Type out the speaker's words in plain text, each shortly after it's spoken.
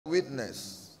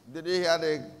Witness. Did you hear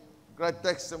the great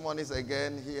testimonies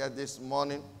again here this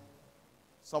morning?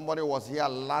 Somebody was here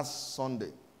last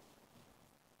Sunday,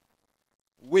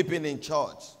 weeping in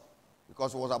church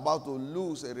because he was about to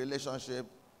lose a relationship,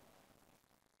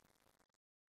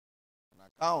 an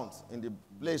account in the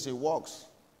place he works.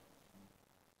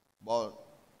 But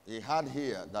he had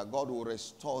here that God will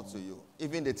restore to you,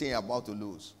 even the thing you're about to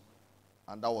lose.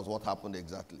 And that was what happened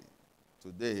exactly.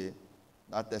 Today,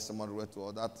 that testimony went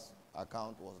to that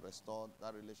account was restored,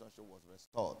 that relationship was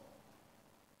restored.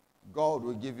 God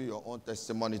will give you your own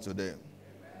testimony today.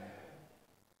 Amen.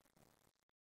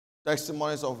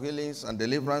 Testimonies of healings and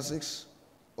deliverances,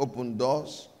 open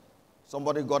doors.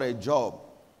 Somebody got a job.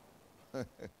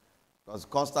 Was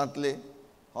constantly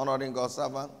honoring God's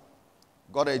servant.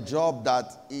 Got a job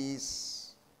that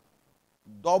is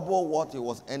double what he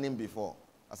was earning before.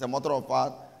 As a matter of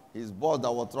fact, his boss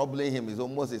that was troubling him is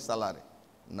almost his salary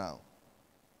now.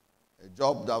 A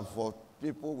job that for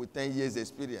people with 10 years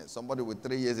experience, somebody with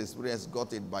 3 years experience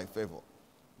got it by favor.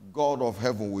 God of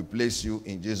heaven will place you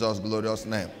in Jesus' glorious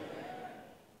name.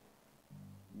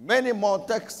 Many more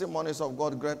testimonies of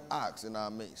God's great acts in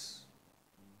our midst.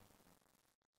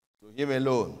 To him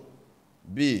alone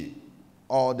be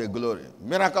all the glory.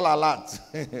 Miracle alert.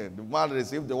 The man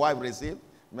received, the wife received.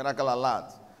 Miracle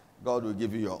alert. God will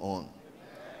give you your own.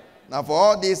 Now for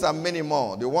all these and many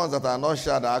more, the ones that are not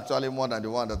shared are actually more than the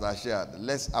ones that are shared.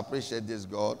 Let's appreciate this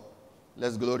God.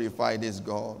 Let's glorify this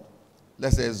God.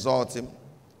 Let's exalt him.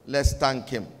 Let's thank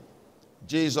him.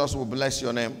 Jesus will bless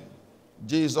your name.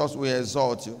 Jesus will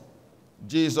exalt you.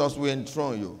 Jesus will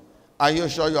enthrone you. Are you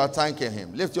sure you are thanking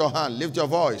him? Lift your hand, lift your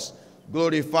voice.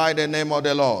 Glorify the name of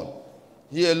the Lord.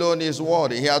 He alone is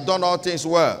worthy. He has done all things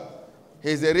well.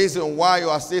 He is the reason why you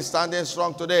are still standing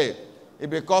strong today. It's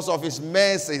because of his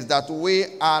mercies that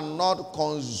we are not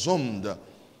consumed.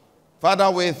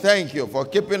 Father, we thank you for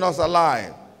keeping us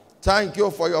alive. Thank you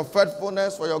for your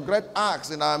faithfulness, for your great acts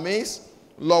in our midst.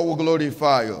 Lord, we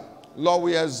glorify you. Lord,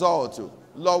 we exalt you.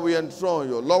 Lord, we enthrone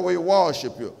you. Lord, we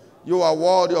worship you. You are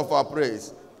worthy of our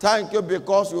praise. Thank you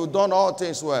because you've done all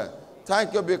things well.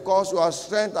 Thank you because you are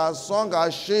strength, our song,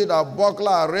 our shield, our buckler,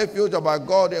 our refuge, of our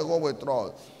God in whom we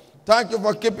trust. Thank you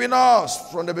for keeping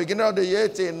us from the beginning of the year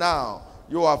till now.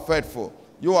 You are faithful.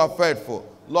 You are faithful.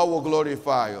 Lord will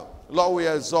glorify you. Lord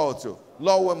will exalt you.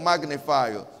 Lord will magnify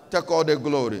you. Take all the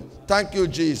glory. Thank you,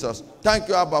 Jesus. Thank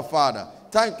you, Abba Father.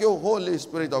 Thank you, Holy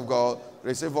Spirit of God.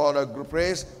 Receive all the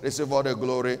praise. Receive all the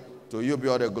glory. To you be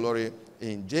all the glory.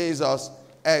 In Jesus'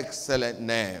 excellent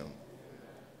name.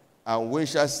 And we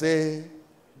shall say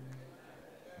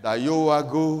that you are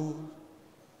good.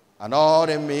 And all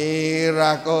the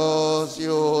miracles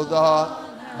you done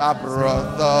have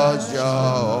brought us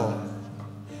joy.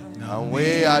 And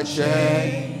we are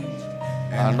changed.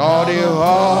 And all the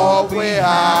hope we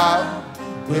have,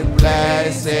 we're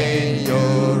blessing you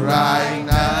right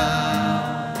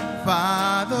now.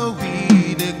 Father,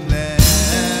 we declare.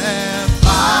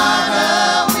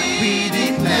 Father, we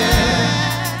declare.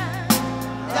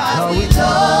 God, we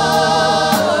know.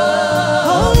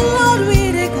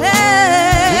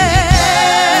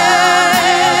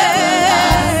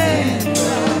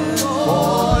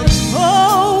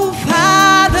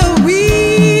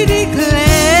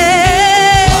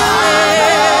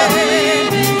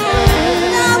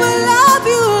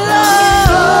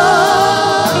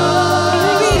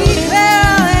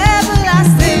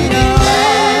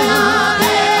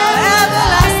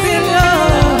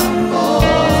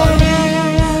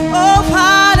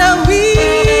 Father,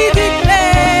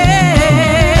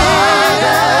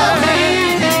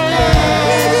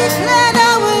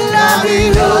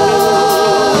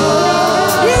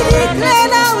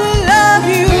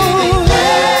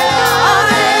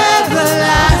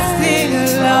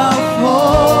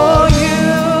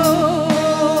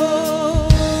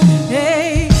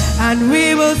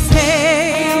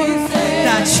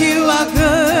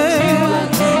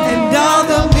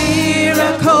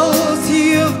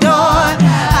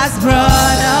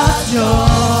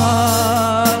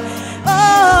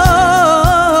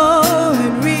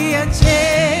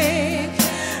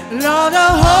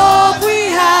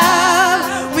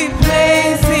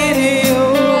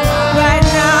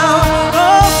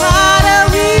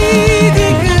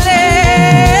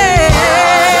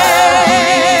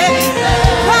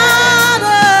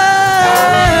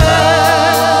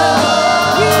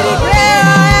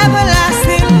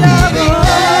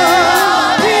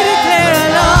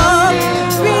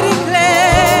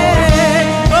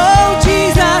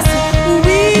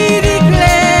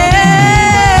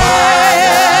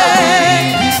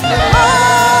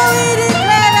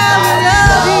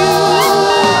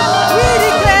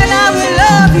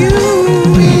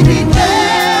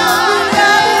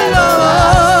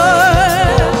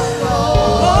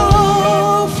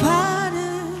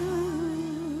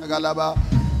 yagadaba.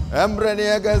 Embreni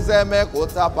egezeme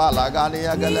kutapa lagani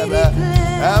yagalebe.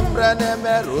 Embrene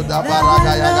meruda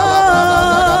paraga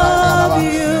yagalaba.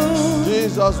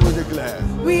 Jesus, we declare.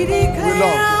 We declare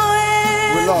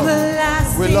We love you.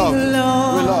 We love you.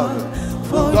 We love you.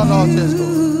 We've done all things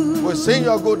good. We've seen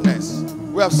your goodness.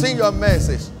 We have seen your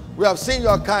mercies. We have seen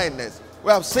your kindness.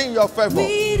 We have seen your favor.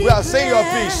 We have seen your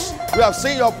peace. We have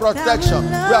seen your protection. We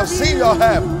have seen your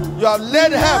help. You have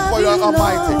laid help for your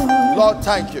Almighty. Lord,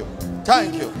 thank you.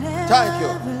 Thank you. Thank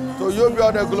you. To you be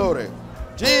all the glory.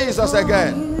 Jesus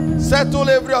again. Settle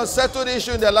every unsettled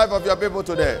issue in the life of your people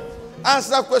today.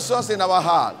 Answer questions in our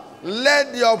heart.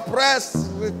 Let your prayers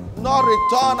not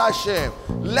return ashamed.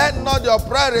 Let not your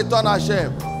prayer return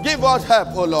ashamed. Give us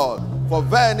help, O Lord. For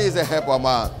thine is a helper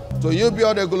man. To you be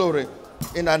all the glory.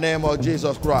 In the name of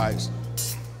Jesus Christ.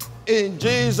 In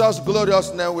Jesus'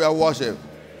 glorious name we are worship.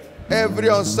 Every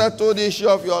unsettled issue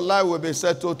of your life will be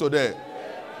settled today.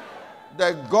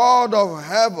 The God of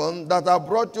heaven that has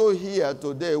brought you here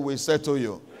today will settle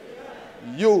you.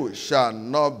 You shall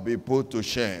not be put to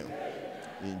shame.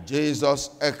 In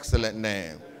Jesus' excellent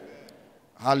name.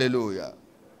 Hallelujah.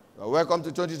 Welcome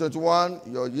to 2021,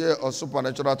 your year of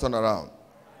supernatural turnaround.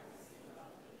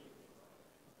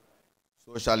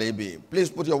 So shall it be. Please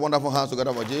put your wonderful hands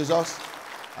together for Jesus,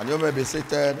 and you may be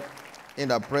seated in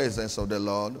the presence of the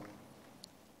Lord.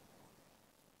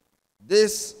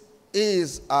 This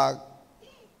is a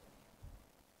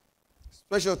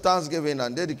special Thanksgiving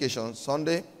and dedication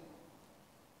Sunday.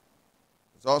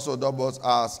 It also doubles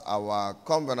as our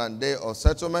covenant day of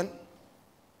settlement.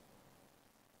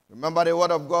 Remember, the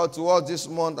word of God to us this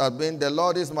month has been, the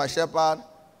Lord is my shepherd,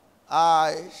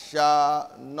 I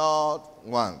shall not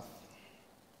want.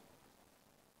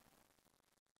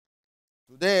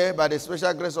 Today, by the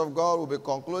special grace of God, we'll be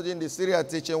concluding the serial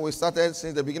teaching we started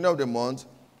since the beginning of the month,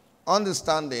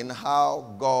 understanding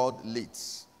how God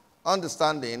leads.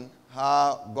 Understanding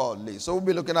how God leads. So we'll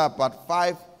be looking at part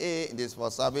 5A in this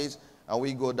first service, and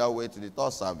we go that way to the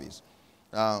third service.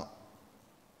 Now,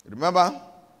 remember,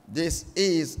 this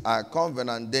is a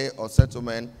covenant day of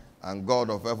settlement, and God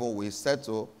of heaven will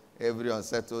settle every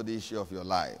unsettled issue of your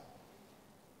life.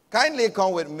 Kindly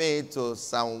come with me to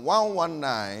Psalm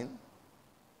 119,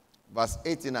 verse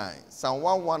 89. Psalm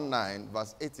 119,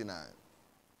 verse 89.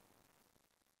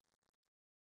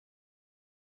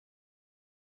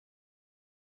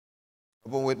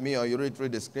 Open with me, or you read through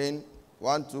the screen.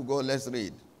 1, 2, go, let's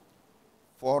read.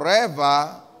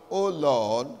 Forever, O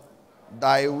Lord,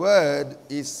 thy word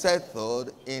is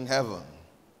settled in heaven.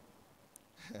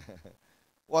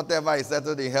 Whatever is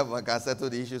settled in heaven can settle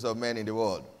the issues of men in the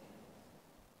world.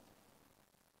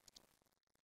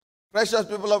 Precious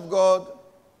people of God,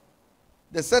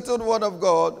 the settled word of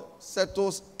God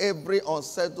settles every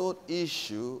unsettled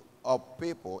issue of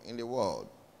people in the world.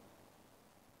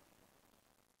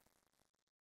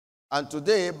 And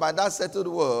today, by that settled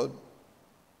word,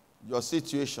 your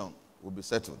situation will be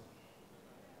settled.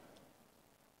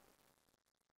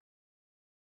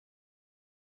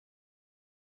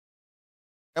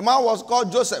 A man was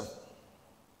called Joseph.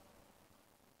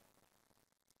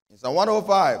 In Psalm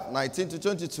 105, 19 to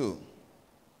 22.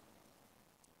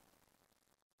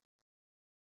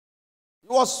 He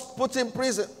was put in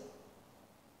prison.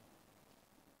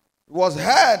 He was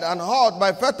held and held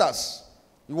by fetters.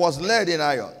 He was laid in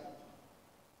iron.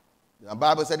 The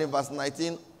Bible said in verse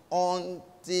 19,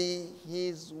 until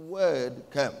his word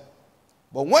came.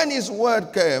 But when his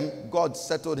word came, God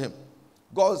settled him.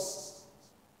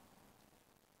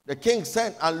 The king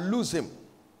sent and loosed him.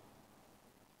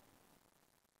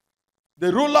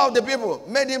 The ruler of the people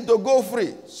made him to go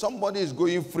free. Somebody is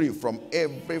going free from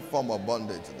every form of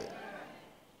bondage today.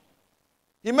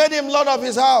 He made him lord of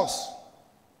his house.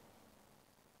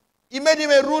 He made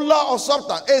him a ruler of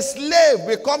substance. A slave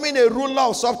becoming a ruler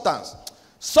of substance.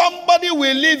 Somebody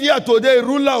will live here today,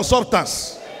 ruler of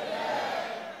substance.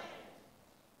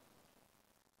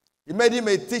 He made him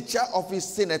a teacher of his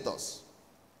senators.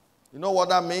 You know what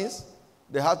that means?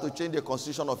 They had to change the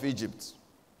constitution of Egypt.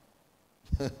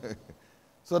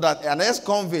 So that an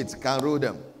ex-convict can rule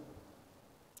them.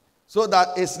 So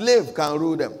that a slave can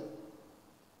rule them.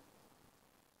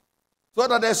 So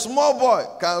that a small boy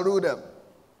can rule them.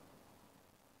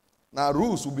 Now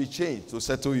rules will be changed to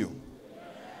settle you.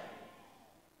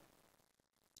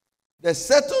 The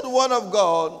settled word of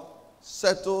God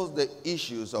settles the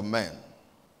issues of men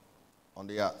on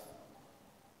the earth.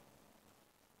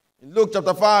 In Luke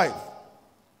chapter 5,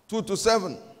 2 to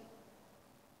 7,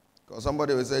 because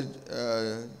somebody will say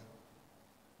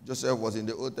Joseph was in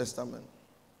the Old Testament.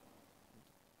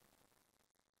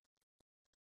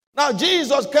 Now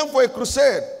Jesus came for a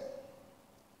crusade.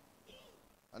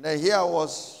 And And then here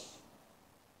was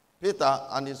Peter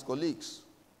and his colleagues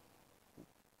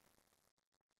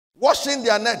washing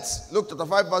their nets. Luke chapter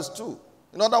 5 verse 2.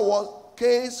 In other words,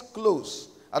 case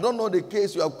closed. I don't know the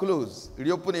case you have closed.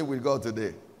 Reopen it with God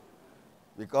today.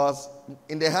 Because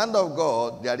in the hand of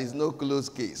God, there is no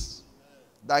closed case.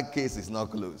 That case is not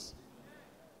closed.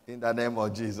 In the name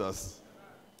of Jesus.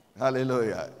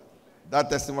 Hallelujah. That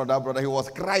testimony of that brother, he was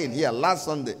crying here last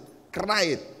Sunday.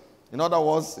 Crying. In other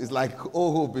words, it's like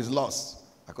all hope is lost.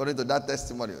 According to that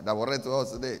testimony that was read to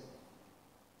us today.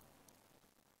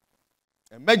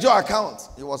 A major account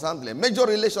he was handling. A major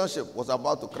relationship was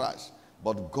about to crash.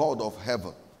 But God of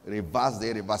heaven reversed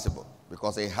the irreversible.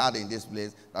 Because he had in this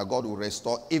place that God will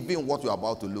restore even what you're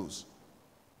about to lose.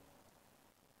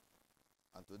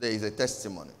 And today is a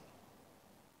testimony.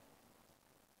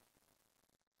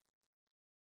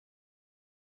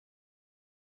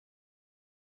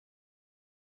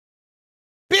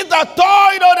 Peter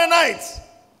toiled all the night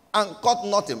and caught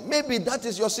nothing. Maybe that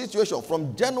is your situation.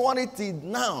 From January till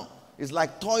now, it's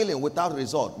like toiling without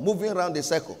result, moving around the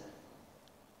circle.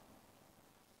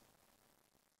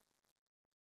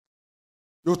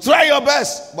 You try your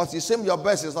best, but it seems your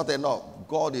best is not enough.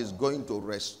 God is going to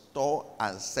restore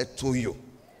and settle you.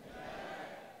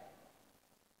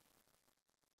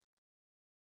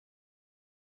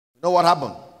 You know what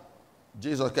happened?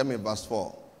 Jesus came in verse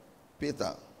 4.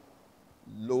 Peter,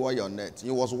 lower your net. He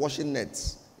was washing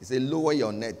nets. He said, lower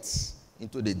your nets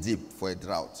into the deep for a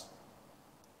drought.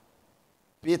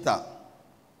 Peter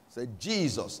said,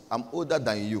 Jesus, I'm older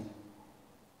than you.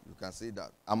 You can see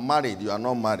that. I'm married. You are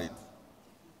not married.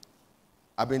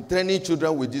 I've been training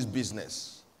children with this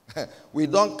business. We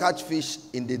don't catch fish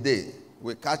in the day.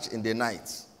 We catch in the night.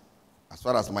 As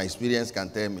far as my experience can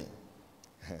tell me.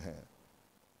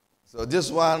 So this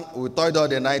one, we toiled all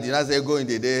the night. Did I say go in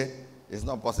the day? It's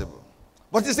not possible.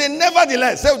 But he said,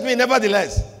 nevertheless. Say with me,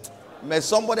 nevertheless. May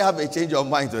somebody have a change of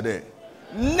mind today.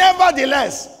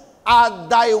 Nevertheless, at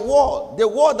thy word, the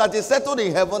word that is settled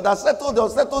in heaven, that settled the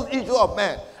settled issue of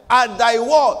man, at thy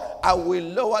word, I will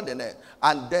lower the net.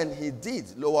 And then he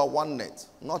did lower one net.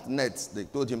 Not nets, they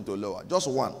told him to lower. Just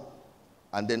one.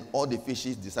 And then all the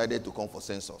fishes decided to come for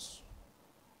census.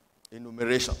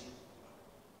 Enumeration.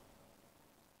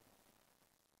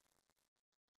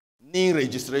 Name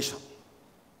registration.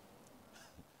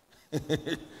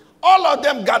 All of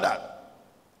them gathered.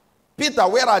 Peter,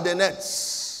 where are the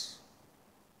nets?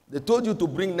 They told you to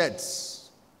bring nets.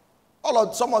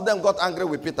 Some of them got angry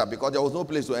with Peter because there was no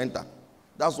place to enter.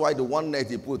 That's why the one net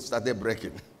he put started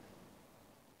breaking.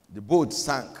 The boat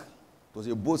sank. It was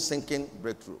a boat sinking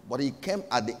breakthrough. But he came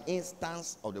at the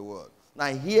instance of the word. Now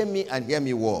hear me and hear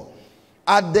me well.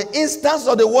 At the instance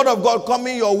of the word of God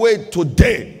coming your way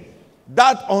today,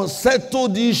 that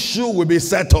unsettled issue will be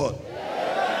settled.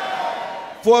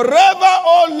 Forever,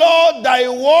 O Lord, thy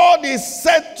word is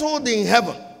settled in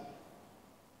heaven.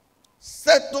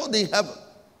 Settled in heaven.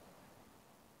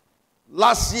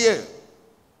 Last year,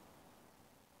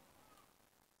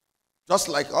 just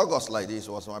like August like this,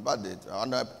 was my birthday.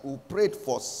 And we prayed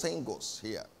for singles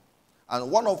here.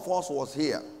 And one of us was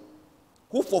here,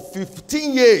 who for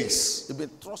 15 years had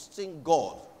been trusting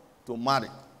God to marry.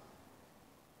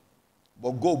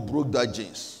 But God broke that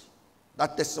jinx.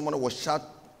 That testimony was shared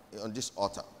on this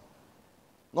altar.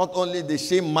 Not only did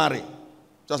she marry,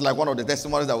 just like one of the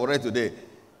testimonies that we read today,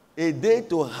 a day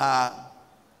to her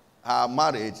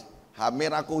marriage, her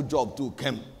miracle job too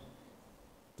came.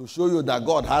 To show you that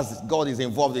God is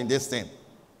involved in this thing.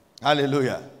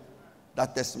 Hallelujah.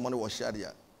 That testimony was shared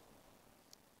here.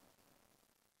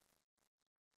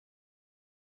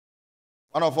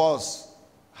 One of us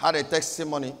had a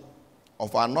testimony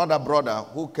of another brother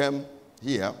who came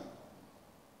here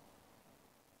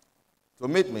to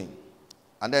meet me.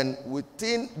 And then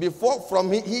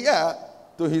from here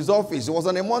to his office, it was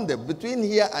on a Monday. Between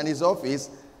here and his office,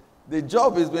 the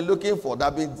job he's been looking for,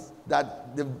 they've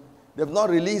not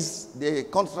released the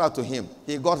contract to him.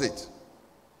 He got it.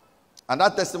 And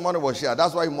that testimony was shared.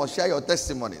 That's why you must share your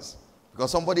testimonies. Because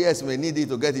somebody else may need it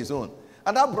to get his own.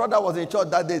 And that brother was in church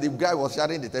that day. The guy was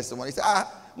sharing the testimony. He said,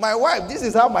 my wife, this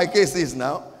is how my case is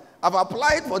now. I've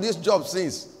applied for this job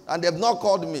since, and they've not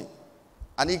called me.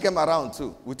 And he came around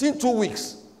too. Within 2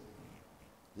 weeks,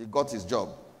 he got his job.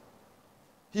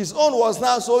 His own was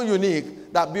now so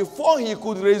unique that before he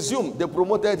could resume, they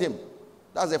promoted him.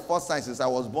 That's the first time since I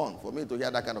was born for me to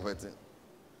hear that kind of a thing.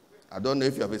 I don't know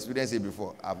if you have experienced it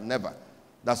before. I've never.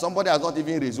 That somebody has not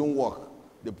even resumed work.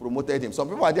 They promoted him. Some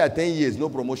people are there 10 years, no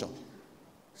promotion.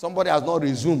 Somebody has not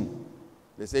resumed.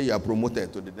 They say you are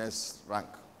promoted to the next rank.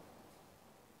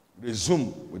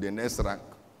 Resume with the next rank.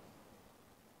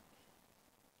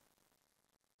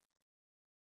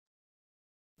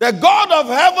 The God of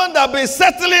heaven that be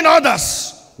settling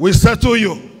others will settle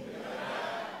you.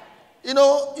 You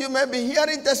know, you may be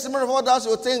hearing testimony of others.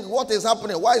 You think, what is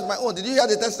happening? Why is my own? Did you hear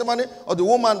the testimony of the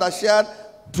woman that shared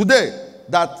today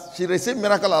that she received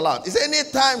miracle alert? It's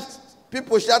anytime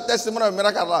people share testimony of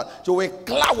miracle alert, she will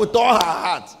clap with all her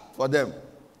heart for them.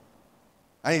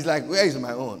 And he's like, where is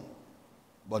my own?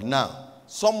 But now,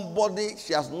 somebody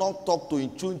she has not talked to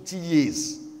in 20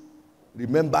 years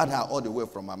remembered her all the way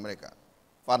from America.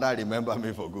 Father, remember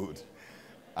me for good.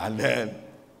 And then,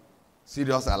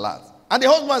 serious alert. And the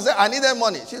husband said, I needed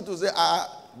money. She to say,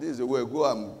 this is the way, go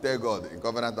and tell God in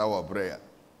covenant hour of prayer.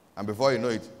 And before you know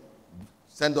it,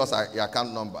 send us your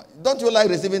account number. Don't you like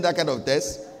receiving that kind of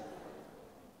test?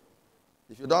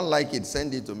 If you don't like it,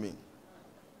 send it to me.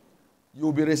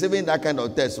 You'll be receiving that kind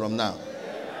of test from now.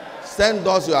 Send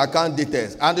us your account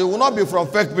details. And it will not be from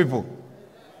fake people.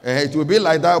 It will be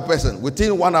like that person.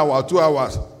 Within 1 hour, 2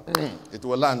 hours, it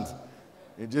will land.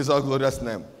 In Jesus' glorious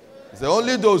name. It's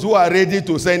only those who are ready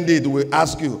to send it will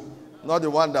ask you. Not the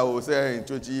one that will say in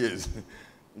 20 years.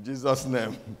 In Jesus'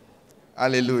 name.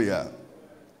 Hallelujah.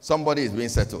 Somebody is being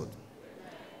settled.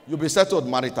 You'll be settled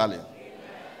maritally.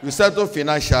 You'll be settled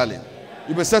financially.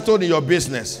 You'll be settled in your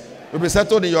business. You'll be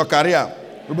settled in your career.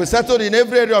 You'll be settled in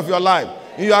every area of your life.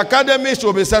 In your academics,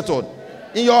 you'll be settled.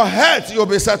 In your health, you'll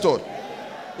be settled.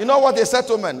 You know what is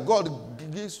settlement? God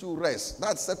gives you rest.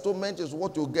 That settlement is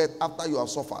what you get after you have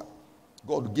suffered.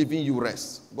 God giving you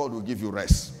rest. God will give you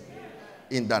rest.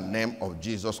 In the name of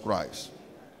Jesus Christ.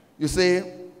 You see,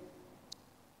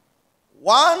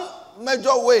 one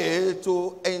major way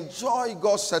to enjoy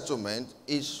God's settlement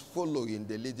is following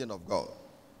the leading of God.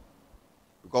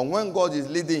 Because when God is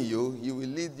leading you, He will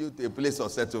lead you to a place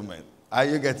of settlement. Are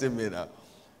you getting me now?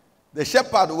 The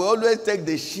shepherd will always take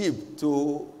the sheep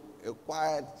to a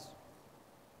quiet,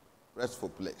 restful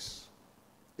place.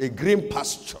 A green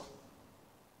pasture.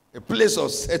 A place of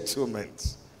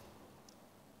settlement.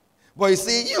 But you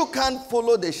see, you can't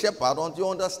follow the shepherd until you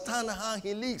understand how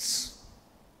he lives.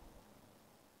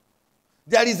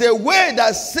 There is a way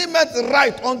that seemeth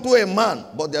right unto a man,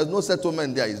 but there's no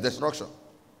settlement there. It's destruction.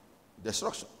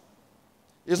 Destruction.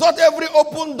 It's not every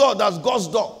open door that's God's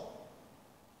door.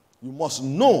 You must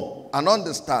know and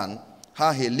understand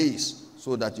how he lives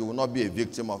so that you will not be a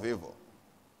victim of evil.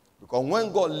 Because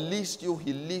when God leads you,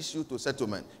 he leads you to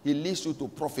settlement. He leads you to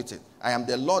profiting. I am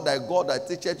the Lord thy God that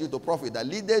teacheth you to profit, that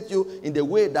leadeth you in the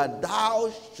way that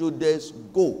thou shouldest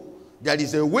go. There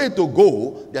is a way to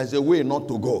go, there is a way not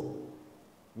to go.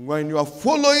 When you are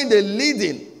following the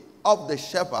leading of the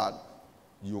shepherd,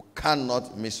 you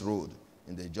cannot miss road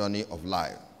in the journey of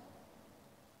life.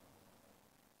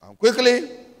 And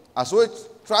quickly, as we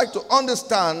try to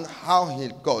understand how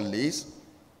God leads,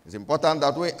 it's important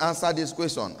that we answer this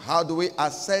question. How do we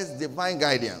assess divine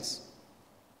guidance?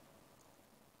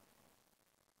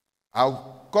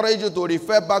 I'll encourage you to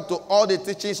refer back to all the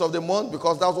teachings of the month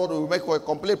because that's what will make for a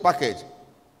complete package.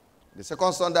 The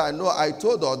second Sunday, I know I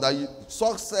told us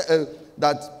that,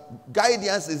 that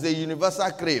guidance is a universal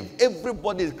crave.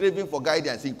 Everybody is craving for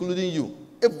guidance, including you.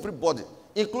 Everybody,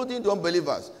 including the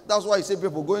unbelievers. That's why you see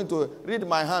people going to read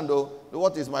my hand,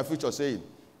 what is my future saying?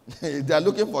 They are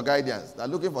looking for guidance. They are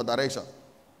looking for direction.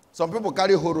 Some people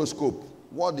carry horoscope.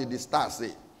 What did the star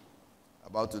say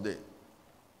about today?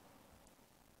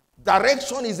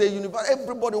 Direction is a universe.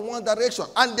 Everybody wants direction.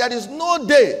 And there is no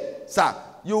day, sir,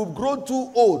 you grow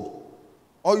too old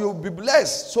or you'll be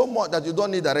blessed so much that you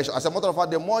don't need direction. As a matter of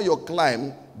fact, the more you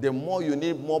climb, the more you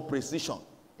need more precision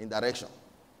in direction.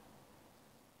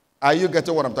 Are you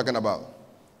getting what I'm talking about?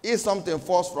 If something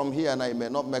falls from here and it may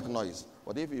not make noise,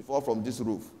 but if it falls from this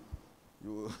roof,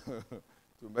 you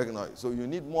to make noise. So you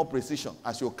need more precision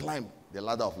as you climb the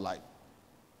ladder of life.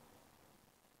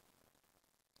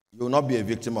 You will not be a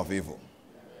victim of evil.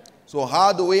 So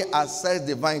how do we assess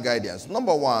divine guidance?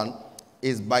 Number one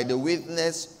is by the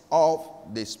witness of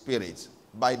the Spirit.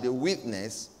 By the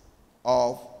witness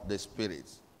of the Spirit.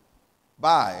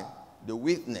 By the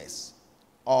witness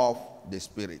of the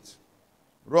Spirit.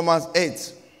 Romans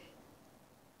 8.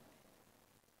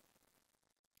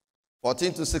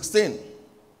 14 to 16.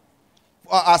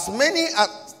 For as many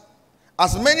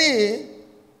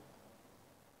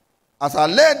as are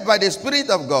led by the Spirit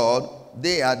of God,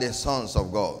 they are the sons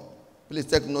of God. Please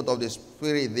take note of the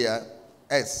Spirit there,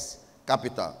 S,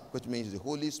 capital, which means the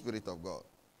Holy Spirit of God.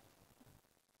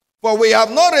 For we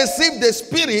have not received the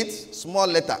Spirit, small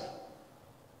letter.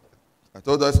 I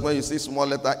told us when you see small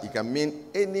letter, it can mean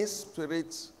any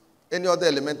spirit, any other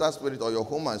elemental spirit, or your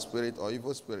human spirit, or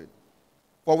evil spirit.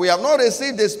 For we have not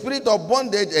received the spirit of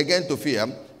bondage again to fear,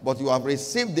 but you have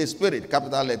received the Spirit,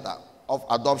 capital letter, of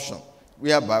adoption,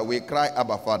 whereby we cry,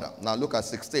 Abba, Father. Now look at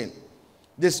 16.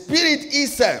 The Spirit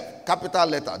itself, capital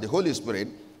letter, the Holy Spirit,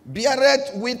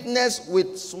 beareth witness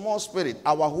with small spirit,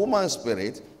 our human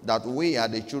spirit, that we are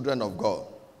the children of God.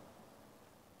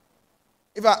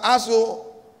 If I ask you,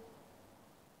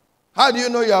 how do you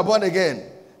know you are born again?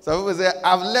 Some people say,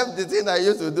 I've left the thing I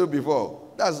used to do before.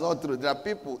 That's not true. There are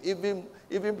people, even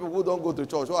people who don't go to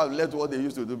church, who have left what they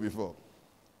used to do before.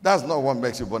 That's not what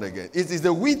makes you born again. It is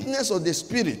the witness of the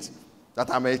Spirit that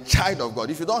I'm a child of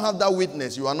God. If you don't have that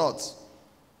witness, you are not.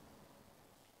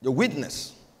 The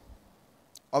witness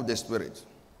of the Spirit.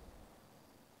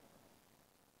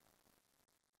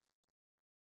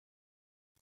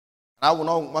 I will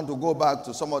not want to go back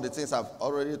to some of the things I've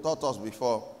already taught us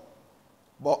before.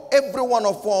 But every one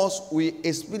of us, we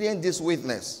experience this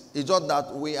witness. It's just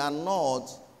that we are not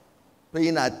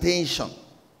paying attention.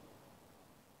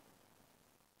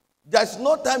 There's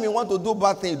no time you want to do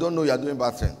bad thing, you don't know you are doing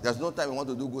bad thing. There's no time you want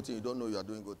to do good thing, you don't know you are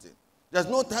doing good thing. There's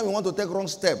no time you want to take wrong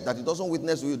step that it doesn't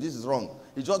witness to you, this is wrong.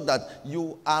 It's just that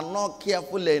you are not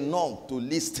careful enough to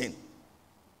listen.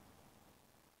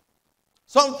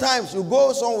 Sometimes you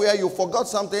go somewhere, you forgot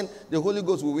something, the Holy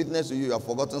Ghost will witness to you, you have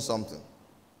forgotten something.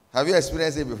 Have you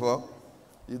experienced it before?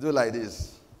 You do like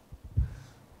this.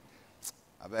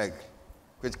 I beg,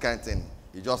 which kind of thing?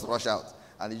 You just rush out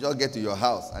and you just get to your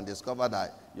house and discover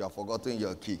that you have forgotten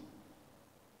your key.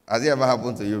 Has it ever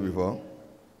happened to you before?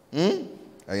 And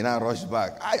you now rush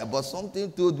back. But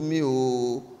something told me,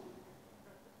 oh.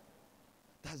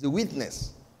 That's the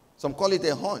witness. Some call it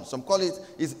a hunch. Some call it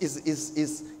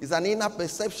is an inner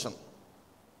perception.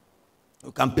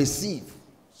 You can perceive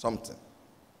something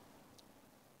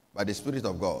by the Spirit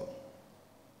of God.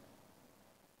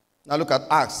 Now look at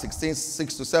Acts 16,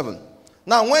 6-7.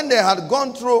 Now when they had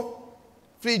gone through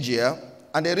Phrygia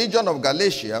and the region of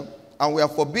Galatia, and were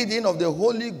forbidden of the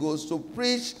Holy Ghost to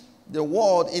preach the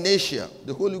word in Asia,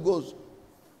 the Holy Ghost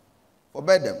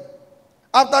forbade them.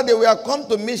 After they were come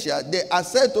to Mysia, they are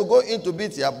said to go into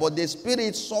Bithynia, but the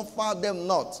Spirit suffered them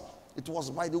not. It was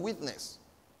by the witness.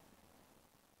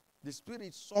 The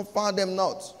Spirit suffered them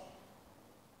not.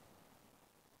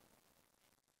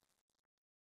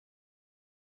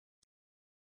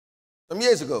 Some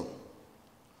years ago,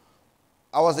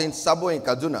 I was in Sabo in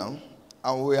Kaduna,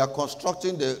 and we are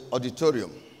constructing the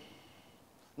auditorium.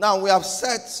 Now, we have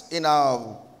set in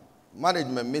our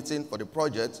management meeting for the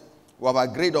project, we have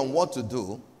agreed on what to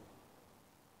do,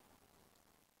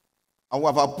 and we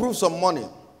have approved some money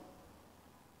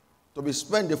to be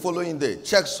spent the following day.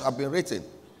 Checks have been written.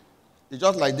 It's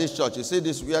just like this church. You see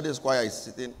this where this choir is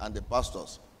sitting and the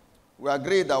pastors. We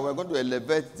agreed that we're going to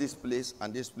elevate this place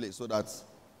and this place so that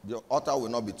the altar will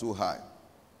not be too high.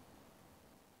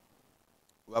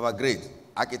 We have agreed.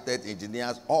 Architects,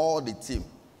 engineers, all the team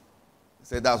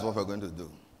said that's what we're going to do.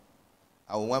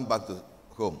 And we went back to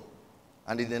home.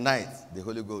 And in the night, the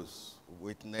Holy Ghost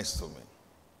witnessed to me.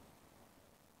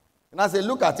 And I said,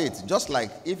 look at it. Just like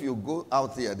if you go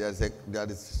out here, there is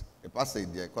a passage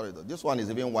there, a corridor. This one is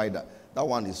even wider. That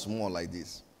one is small like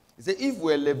this. He said, if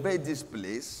we elevate this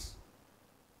place,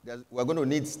 we're going to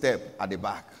need step at the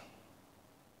back.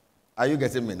 Are you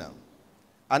getting me now?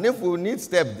 And if we need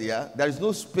step there is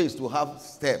no space to have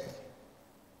step.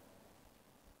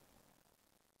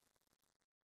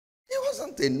 It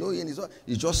wasn't a knowing.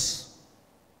 He just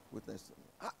witnessed to me.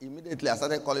 Immediately, I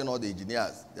started calling all the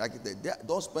engineers, the architects.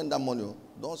 Don't spend that money.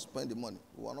 Don't spend the money.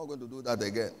 We are not going to do that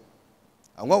again.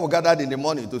 And when we gathered in the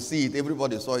morning to see it,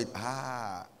 everybody saw it.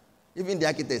 Even the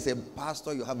architect said,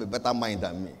 Pastor, you have a better mind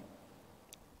than me.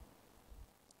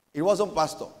 It wasn't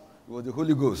Pastor. It was the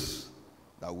Holy Ghost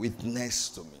that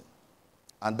witnessed to me.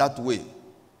 And that way,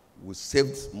 we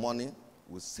saved money.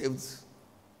 We saved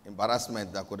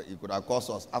embarrassment that it could have caused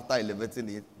us. After elevating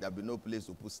it, there would be no place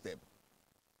to put step.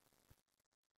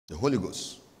 The Holy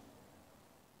Ghost.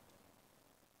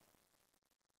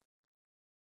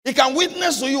 He can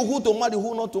witness to you who to marry,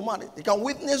 who not to marry. He can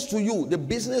witness to you the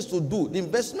business to do, the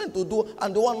investment to do,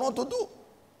 and the one not to do.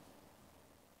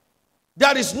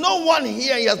 There is no one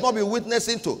here he has not been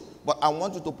witnessing to. But I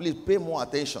want you to please pay more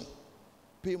attention.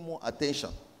 Pay more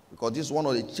attention. Because this is one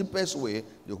of the cheapest ways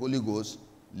the Holy Ghost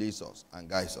leads us and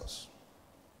guides us.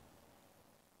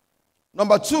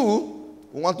 Number 2,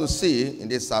 we want to see in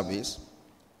this service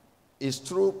is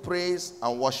through praise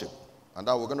and worship. And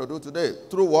that we're going to do today.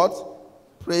 Through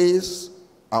what? Praise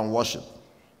and worship.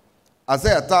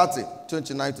 Isaiah 30,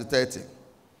 29-30.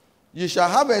 You shall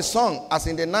have a song as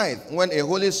in the night when a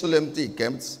holy solemnity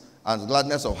comes and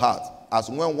gladness of heart, as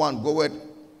when one goeth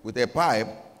with a pipe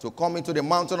to come into the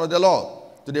mountain of the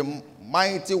Lord, to the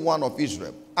mighty one of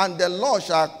Israel. And the Lord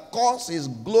shall cause his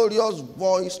glorious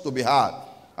voice to be heard,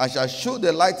 I shall shoot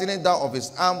the lightning down of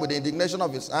his arm with the indignation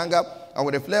of his anger, and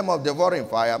with the flame of devouring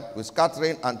fire, with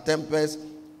scattering and tempest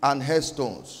and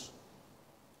hailstones.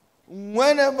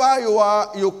 Whenever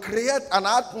you create an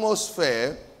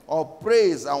atmosphere of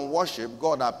praise and worship,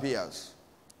 God appears.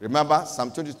 Remember,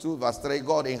 Psalm 22, verse 3,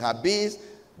 God inhabits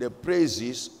the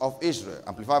praises of Israel.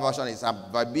 Amplified version is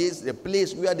inhabits the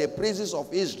place where the praises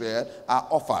of Israel are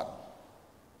offered.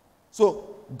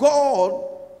 So, God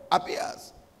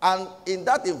appears. And in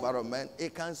that environment, he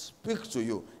can speak to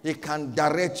you. He can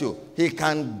direct you. He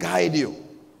can guide you.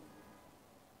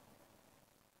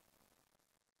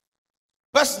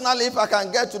 Personally, if I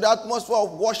can get to the atmosphere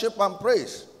of worship and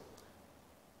praise,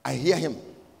 I hear him.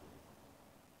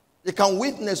 He can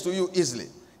witness to you easily.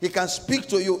 He can speak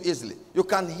to you easily. You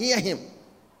can hear him.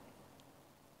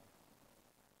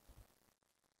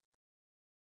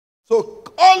 So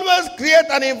always create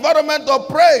an environment of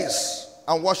praise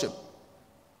and worship.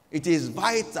 It is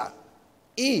vital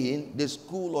in the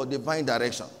school of divine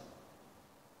direction.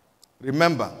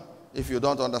 Remember, if you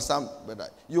don't understand better,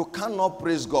 you cannot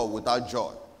praise God without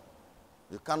joy.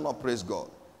 You cannot praise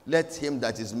God. Let him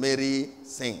that is merry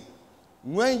sing.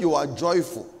 When you are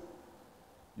joyful,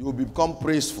 you will become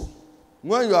praiseful.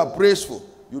 When you are praiseful,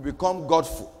 you become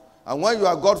godful. And when you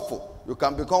are godful, you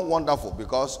can become wonderful,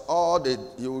 because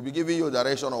he will be giving you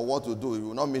direction on what to do. You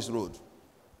will not miss road.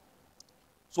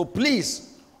 So please,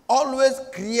 always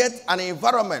create an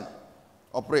environment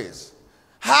of praise.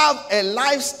 Have a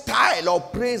lifestyle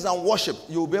of praise and worship.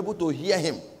 You will be able to hear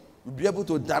him. You will be able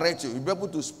to direct you. You will be able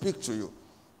to speak to you.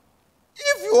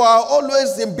 If you are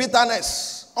always in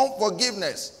bitterness,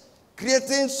 unforgiveness,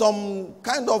 creating some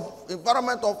kind of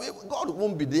environment of, God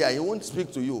won't be there. He won't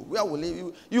speak to you. Where will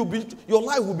he? Your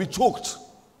life will be choked.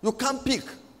 You can't pick.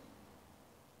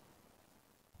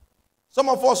 Some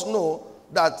of us know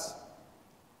that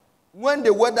when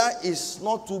the weather is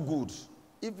not too good,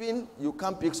 even you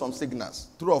can't pick some signals.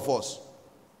 True of us.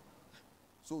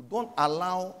 So don't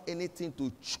allow anything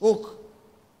to choke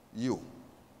you.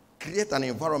 Create an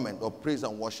environment of praise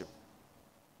and worship.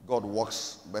 God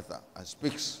works better and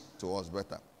speaks to us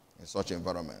better in such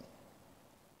environment.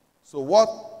 So what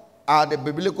are the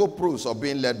biblical proofs of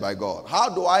being led by God? How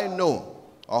do I know,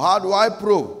 or how do I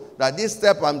prove that this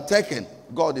step I'm taking,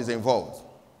 God is involved?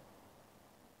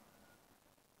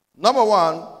 Number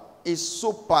one is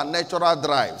supernatural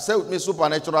drive. Say with me,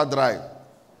 supernatural drive.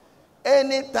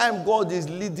 Anytime God is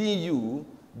leading you,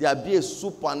 there will be a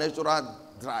supernatural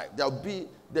drive. There will be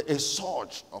a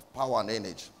surge of power and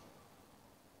energy.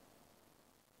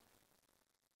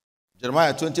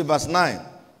 Jeremiah 20 verse 9.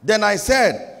 Then I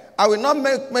said, I will not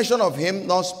make mention of him,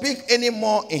 nor speak any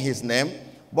more in his name,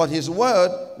 but his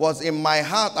word was in my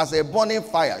heart as a burning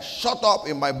fire, shut up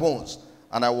in my bones.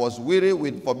 And I was weary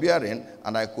with forbearing,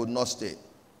 and I could not stay.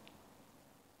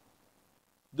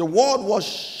 The word was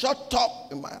shut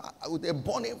up in my heart with a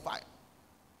burning fire.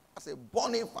 As a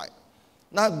burning fire.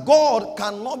 Now God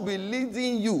cannot be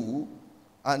leading you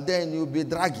and then you'll be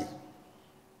dragging.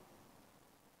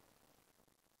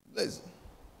 Listen.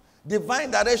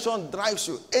 Divine direction drives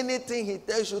you. Anything he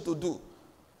tells you to do,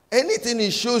 anything he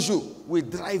shows you will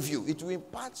drive you. It will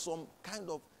impart some kind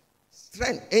of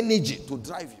strength, energy to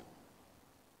drive you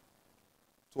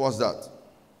towards that.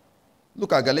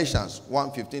 Look at Galatians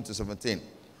 1:15-17.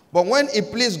 But when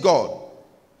it pleased God,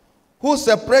 who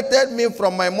separated me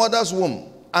from my mother's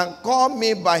womb and called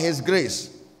me by his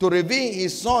grace to reveal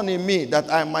his son in me, that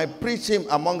I might preach him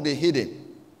among the heathen.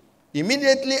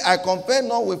 Immediately I conferred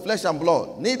not with flesh and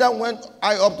blood, neither went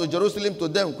I up to Jerusalem to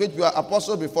them which were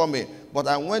apostles before me, but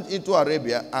I went into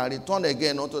Arabia and returned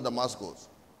again unto Damascus.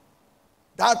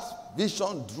 That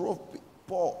vision drove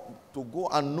Paul to go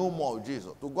and know more of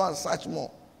Jesus, to go and search more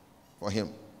for him.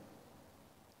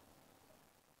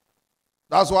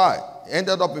 That's why he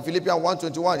ended up in Philippians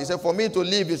 1:21. He said, for me to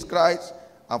live is Christ,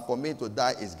 and for me to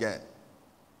die is gain.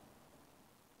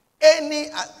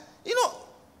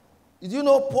 Did you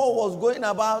know Paul was going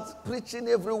about preaching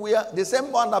everywhere? The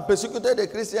same one that persecuted the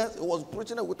Christians, he was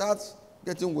preaching it without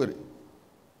getting weary.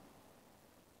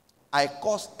 I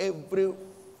curse every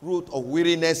root of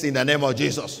weariness in the name of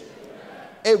Jesus.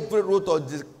 Every root of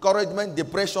discouragement,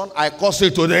 depression, I curse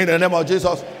it today in the name of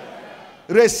Jesus.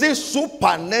 Receive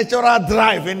supernatural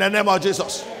drive in the name of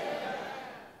Jesus.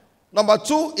 Number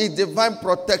two is divine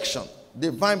protection.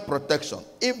 Divine protection.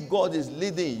 If God is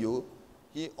leading you,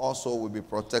 he also will be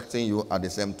protecting you at the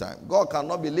same time. God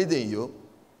cannot be leading you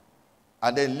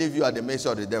and then leave you at the mercy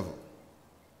of the devil.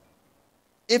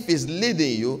 If he's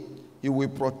leading you, he will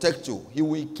protect you. He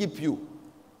will keep you.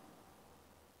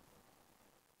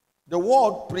 The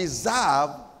word preserve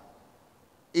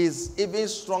is even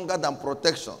stronger than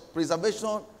protection.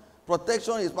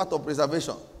 Protection is part of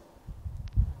preservation.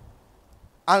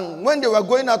 And when they were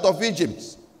going out of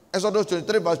Egypt, Exodus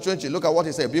 23 verse 20, look at what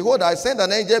he said. Behold, I send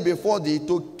an angel before thee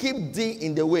to keep thee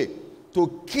in the way.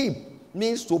 To keep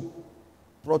means to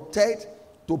protect,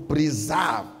 to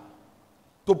preserve.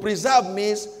 To preserve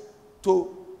means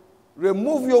to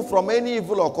remove you from any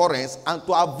evil occurrence and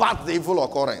to avert the evil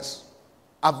occurrence.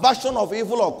 Aversion of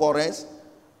evil occurrence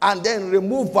and then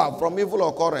removal from evil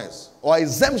occurrence or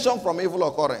exemption from evil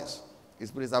occurrence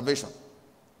is preservation.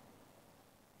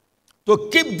 To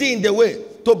keep thee in the way,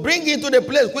 to bring you to the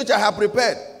place which I have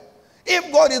prepared.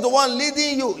 If God is the one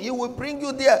leading you, he will bring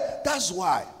you there. That's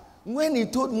why when he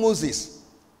told Moses,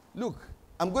 look,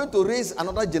 I'm going to raise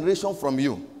another generation from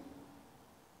you.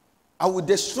 I will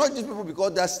destroy these people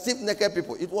because they are stiff-necked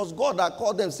people. It was God that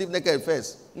called them stiff-necked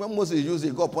first. When Moses used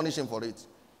it, God punished him for it.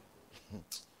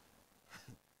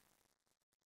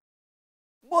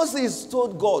 Moses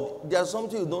told God, there's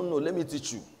something you don't know, let me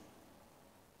teach you.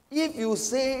 If you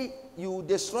say you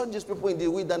destroy these people in the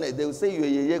wilderness, they will say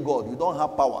you're a God. You don't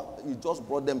have power. You just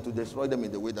brought them to destroy them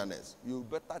in the wilderness. You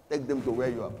better take them to where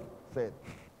you are fed.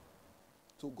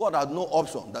 So God had no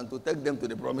option than to take them to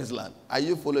the promised land. Are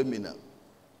you following me now?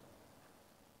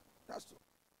 That's true.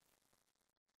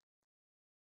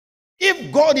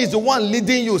 If God is the one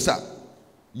leading you, sir,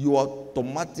 you are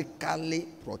automatically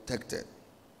protected.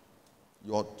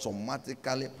 You are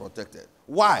automatically protected.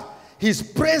 Why? His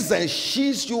presence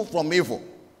shields you from evil.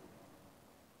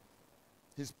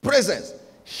 His presence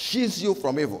shields you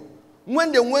from evil.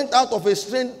 When they went out of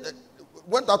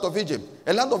Egypt,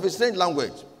 a land of a strange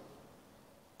language,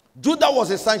 Judah was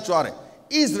his sanctuary.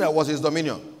 Israel was his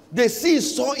dominion. The sea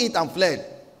saw it and fled.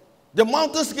 The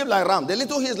mountains skipped like ram. The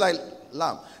little hills like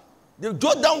lamb. The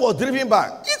Jordan was driven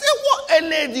back. He said, what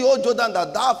any the old Jordan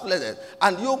that thou fled,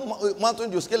 and you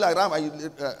mountain you skip like ram,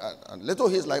 and little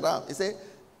hills like ram. He said,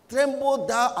 tremble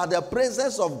thou at the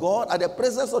presence of God, at the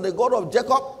presence of the God of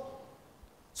Jacob.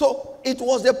 So it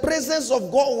was the presence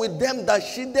of God with them that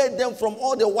shielded them from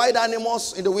all the wild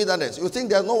animals in the wilderness. You think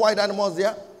there's no wild animals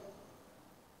there?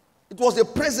 It was the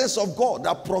presence of God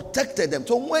that protected them.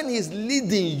 So when he's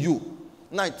leading you,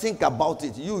 now think about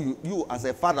it. You as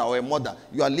a father or a mother,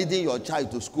 you are leading your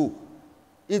child to school.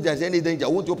 If there's any danger,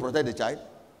 won't you protect the child?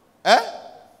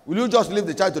 Will you just leave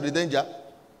the child to the danger?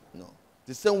 No.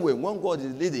 The same way, when God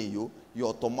is leading you, he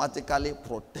automatically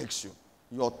protects you.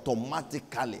 He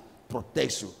automatically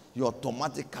protects you. He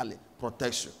automatically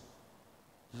protects you.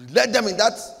 He led them in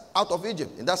that out of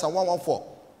Egypt. In that Psalm 114,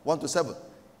 1-7.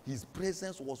 His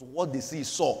presence was what the sea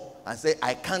saw and said,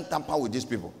 I can't tamper with these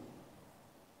people.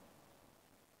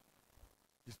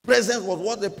 His presence was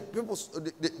what the people,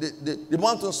 the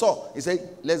mountain saw. He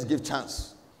said, let's give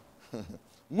chance.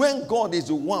 When God is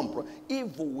the one,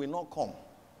 evil will not come.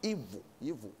 Evil.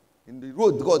 In the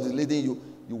road God is leading you,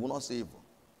 you will not see evil.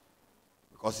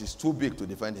 Because he's too big to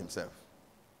defend himself.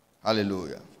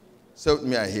 Hallelujah. So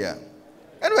me I hear.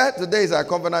 Anyway, today is our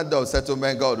covenant day of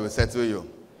settlement. God will settle you.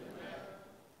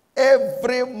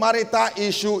 Every marital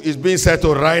issue is being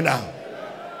settled right now.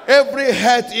 Every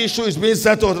health issue is being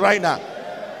settled right now.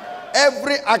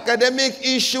 Every academic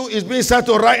issue is being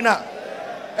settled right now.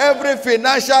 Every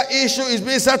financial issue is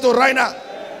being settled right now.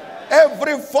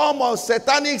 Every form of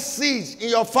satanic siege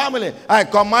in your family, I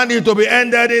command it to be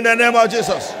ended in the name of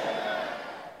Jesus.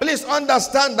 Please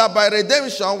understand that by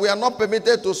redemption, we are not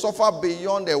permitted to suffer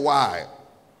beyond a while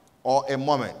or a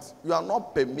moment. You are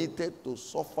not permitted to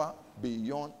suffer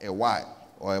beyond a while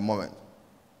or a moment.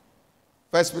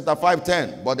 1 Peter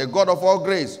 5:10, but the God of all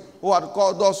grace, who had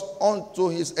called us unto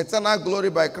his eternal glory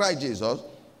by Christ Jesus,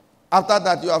 after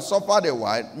that you have suffered a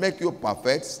while, make you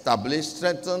perfect, establish,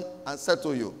 strengthen, and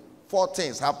settle you. 4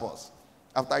 things happens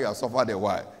after you have suffered a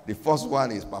while. The first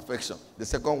one is perfection. The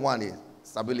second one is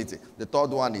stability. The third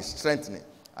one is strengthening.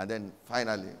 And then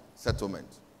finally, settlement.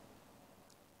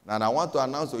 Now I want to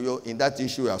announce to you, in that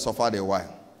issue you have suffered a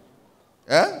while.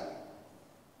 You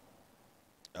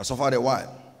have suffered a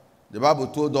while. The Bible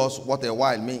told us what a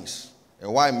while means.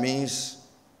 A while means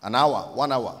an hour,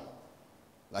 1 hour.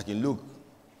 Like in Luke.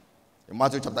 In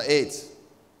Matthew chapter 8,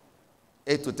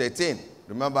 8-13.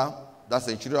 Remember, that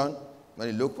centurion, when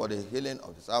he looked for the healing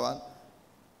of the servant.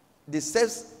 The same,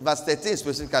 verse 13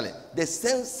 specifically, the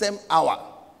same hour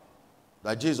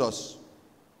that Jesus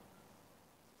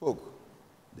spoke,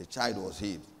 the child was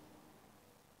healed.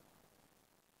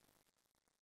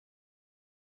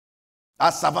 That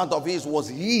servant of his was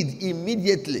healed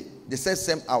immediately, the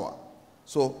same hour.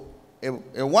 So,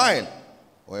 a while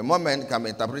or a moment can be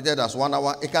interpreted as 1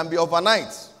 hour. It can be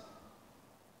overnight.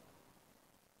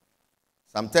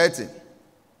 Psalm 30,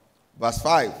 Verse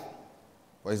 5.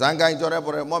 For his anger endureth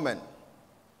for a moment.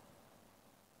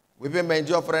 Weeping may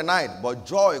endure for a night, but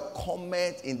joy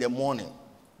cometh in the morning.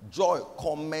 Joy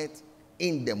cometh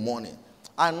in the morning.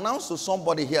 Announce to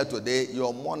somebody here today,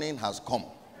 your morning has come.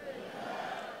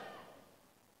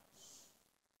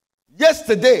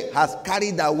 Yesterday has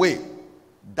carried away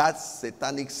that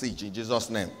satanic siege in Jesus'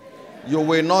 name. You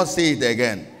will not see it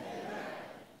again.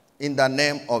 In the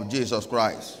name of Jesus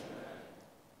Christ.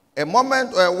 A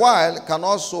moment or a while can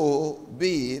also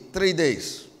be 3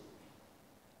 days.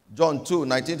 John 2,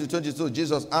 19 to 22,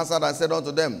 Jesus answered and said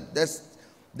unto them,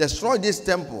 destroy this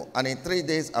temple, and in 3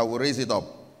 days I will raise it up.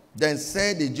 Then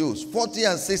said the Jews,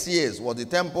 46 years was the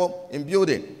temple in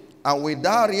building, and will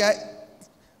thou rear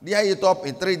it up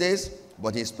in 3 days?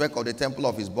 But he spake of the temple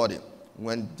of his body.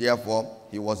 When therefore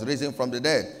he was risen from the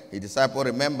dead, his disciples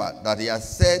remembered that he had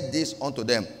said this unto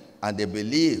them, and they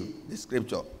believed the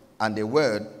scripture and the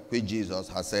word which Jesus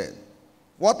has said.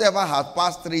 Whatever has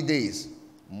passed 3 days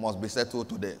must be settled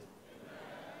today.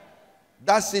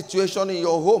 That situation in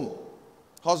your home,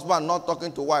 husband not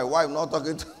talking to wife, wife not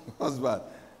talking to husband,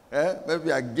 maybe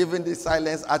you are giving this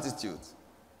silence attitude.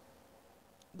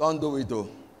 Don't do it though.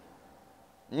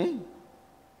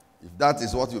 If that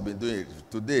is what you've been doing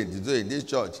today in this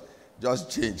church,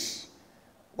 just change.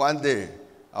 One day,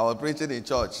 I was preaching in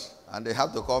church, and they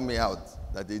have to call me out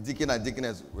that the deacon and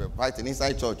deaconess were fighting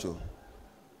inside church.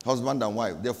 Husband and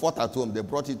wife. They fought at home. They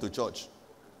brought it to church.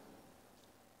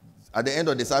 At the end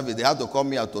of the service, they had to call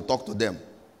me out to talk to them.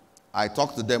 I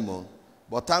talked to them.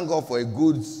 But thank God for a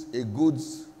good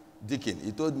deacon.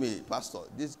 He told me, Pastor,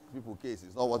 this people case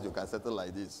is not what you can settle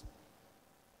like this.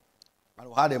 And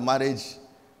we had a marriage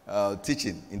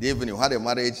teaching in the evening. We had a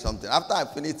marriage something. After I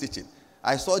finished teaching,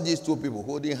 I saw these two people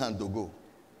holding hands to go.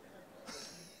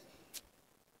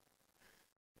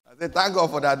 I said, thank God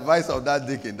for the advice of that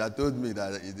deacon that told me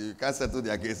that you can't settle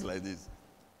their case like this.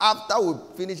 After we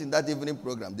finished in that evening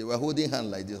program, they were holding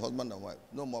hands like this, husband and wife.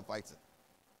 No more fighting.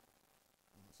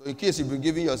 So in case you've been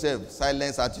giving yourself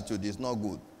silence attitude, it's not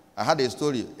good. I had a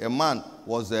story. A man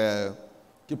was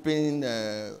keeping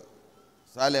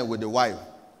silent with the wife.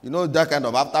 You know that kind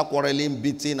of after quarreling,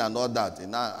 beating and all that.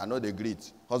 And now I know they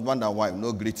greet. Husband and wife,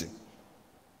 no greeting.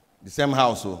 The same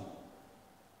house. So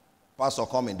pastor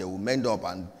coming, they will mend up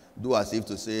and do as if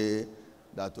to say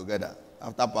that together.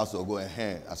 After pastor go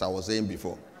ahead, as I was saying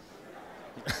before.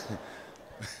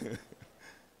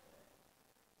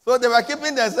 So they were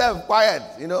keeping themselves quiet,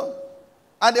 you know.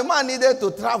 And the man needed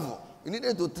to travel. He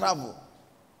needed to travel.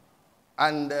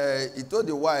 And he told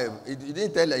the wife, he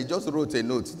didn't tell her, he just wrote a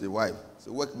note to the wife.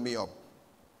 So wake me up.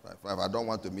 I don't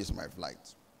want to miss my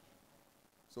flight.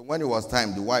 So when it was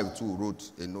time, the wife too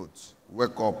wrote a note.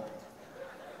 Wake up.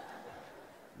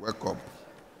 Wake up.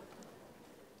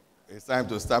 It's time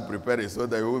to start preparing so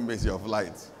that you won't miss your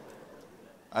flight.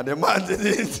 And the man did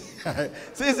it.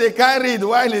 Since he can't read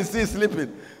while he's still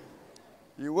sleeping,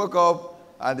 he woke up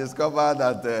and discovered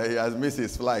that he has missed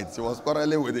his flight. He was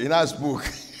quarreling with the inner spook.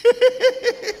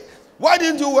 Why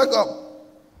didn't you wake up?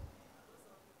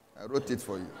 I wrote it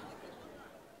for you.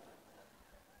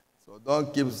 So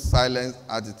don't keep silent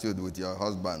attitude with your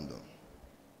husband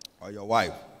or your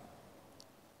wife.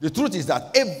 The truth is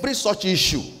that every such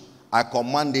issue, I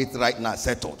command it right now,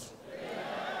 settled.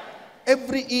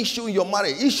 Every issue in your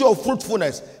marriage, issue of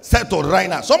fruitfulness, settled right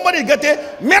now. Somebody get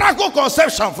a miracle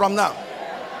conception from now.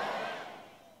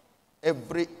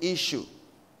 Every issue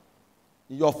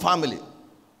in your family,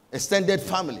 extended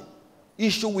family,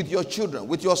 issue with your children,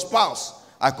 with your spouse,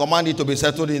 I command it to be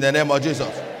settled in the name of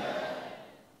Jesus.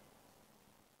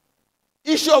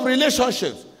 Issue of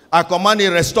relationships, I command it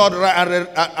restored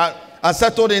and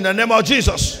settled in the name of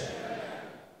Jesus.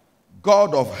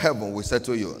 God of heaven will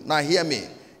settle you. Now hear me.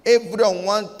 Every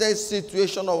unwanted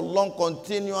situation of long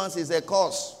continuance is a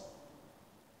curse.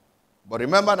 But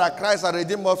remember that Christ has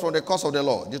redeemed us from the curse of the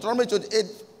law. Deuteronomy 28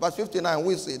 verse 59,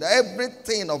 we say that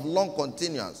everything of long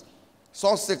continuance,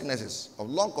 such sicknesses of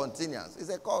long continuance, is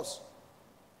a curse.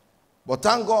 But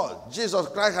thank God, Jesus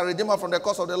Christ has redeemed us from the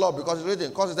curse of the law, because it's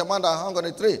written, curse is the man that hung on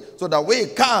a tree, so that we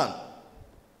can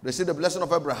receive the blessing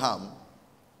of Abraham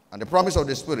and the promise of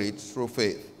the Spirit through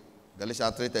faith.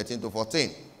 Galatians 3:13 to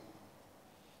 14.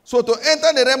 So to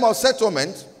enter the realm of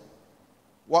settlement,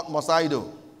 what must I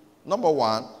do? Number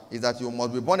one is that you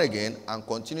must be born again and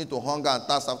continue to hunger and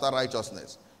thirst after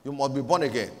righteousness. You must be born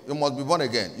again. You must be born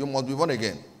again. You must be born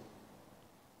again.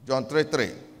 John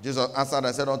 3:3. Jesus answered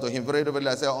and said unto him, very verily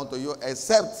I say unto you,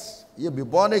 except ye be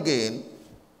born again,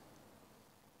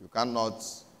 you cannot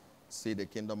see the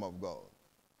kingdom of God.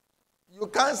 You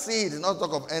can't see it. It's not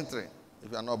talk of entering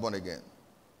if you are not born again.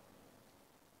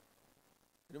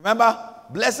 Remember,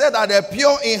 blessed are the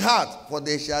pure in heart, for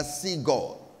they shall see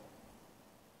God.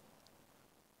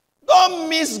 Don't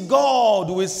miss God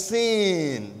with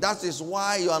sin. That is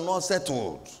why you are not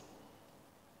settled.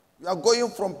 You are going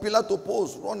from pillar to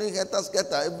post, running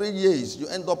helter-skelter every year. You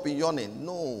end up in yawning.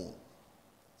 No.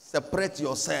 Separate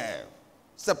yourself.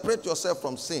 Separate yourself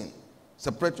from sin.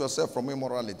 Separate yourself from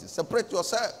immorality. Separate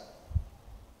yourself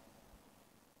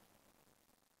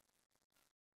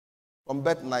from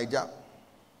Beth Niger.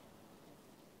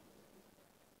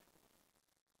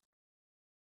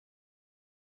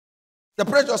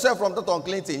 Separate yourself from that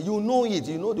unclean thing. You know it.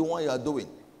 You know the one you are doing.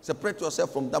 Separate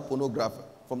yourself from that pornography,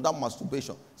 from that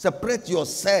masturbation. Separate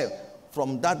yourself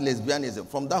from that lesbianism,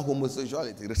 from that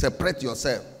homosexuality. Separate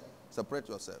yourself. Separate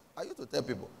yourself. I used to tell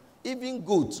people, even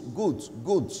goat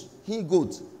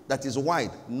that is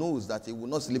white knows that he will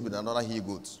not sleep with another he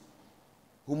goat.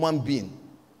 Human being.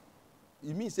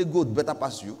 You mean say goat better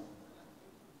pass you?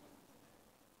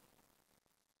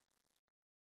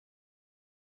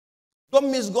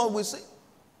 Don't miss God with sin.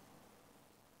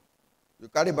 You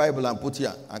carry Bible and put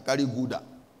here, and carry Gouda.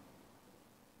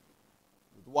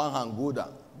 With one hand, Gouda,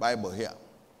 Bible here.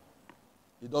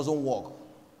 It doesn't work.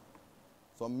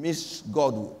 So miss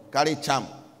God, carry charm,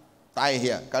 tie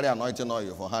here, carry anointing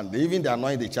oil for hand. Even the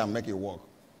anoint the charm, make it work.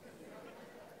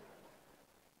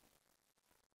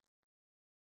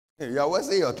 You are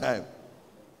wasting your time.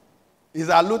 It's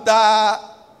a Luther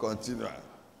continual.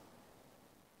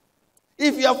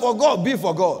 If you are for God, be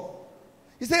for God.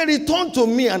 He said, return to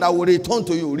me and I will return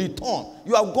to you. Return.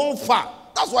 You have gone far.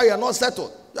 That's why you are not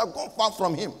settled. You have gone far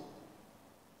from him.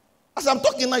 As I'm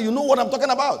talking now, you know what I'm talking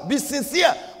about. Be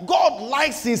sincere. God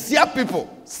likes sincere people.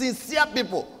 Sincere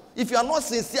people. If you are not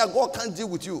sincere, God can't deal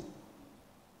with you.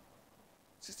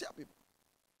 Sincere people.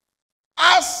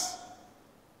 Ask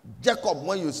Jacob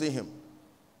when you see him.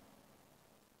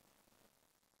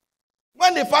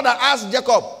 When the father asked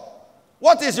Jacob,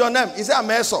 what is your name? He said,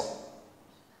 I'm Esau.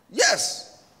 Yes.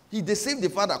 He deceived the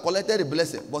father, collected the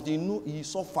blessing, but he knew he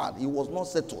suffered. He was not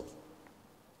settled.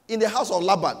 In the house of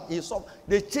Laban,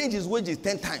 they changed his wages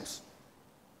 10 times.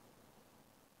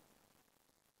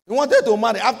 He wanted to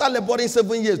marry. After laboring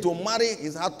 7 years to marry,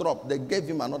 his heart dropped. They gave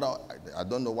him another. I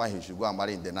don't know why he should go and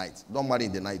marry in the night. Don't marry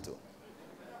in the night.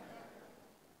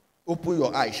 Open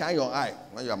your eye, shine your eye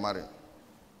when you are married.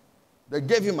 They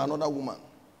gave him another woman.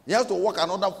 He has to work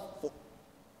another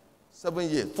 7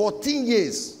 years, 14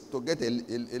 years to get a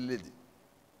lady.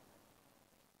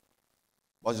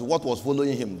 But it's what was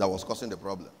following him that was causing the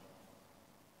problem.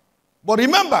 But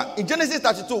remember, in Genesis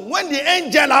 32, when the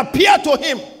angel appeared to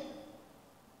him,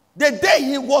 the day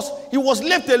he was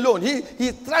left alone,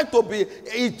 he tried to be,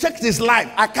 he checked his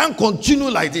life. I can't continue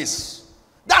like this.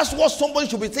 That's what somebody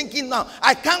should be thinking now.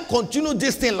 I can't continue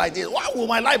this thing like this. Why will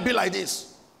my life be like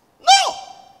this? No!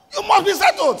 You must be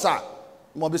settled, sir.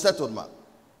 You must be settled, man.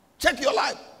 Check your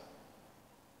life.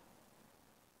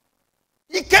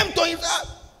 He came to himself.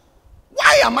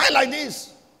 Why am I like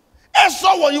this?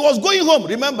 Esau, when he was going home,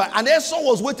 remember, and Esau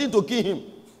was waiting to kill him.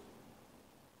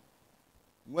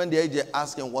 When the angel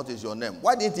asked him, what is your name?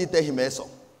 Why didn't he tell him Esau?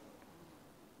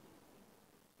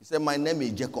 He said, my name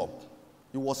is Jacob.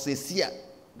 He was sincere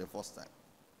the first time.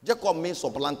 Jacob means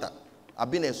supplanter.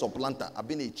 I've been a supplanter. I've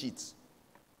been a cheat.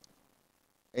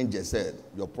 Angel said,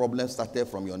 your problem started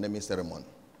from your naming ceremony.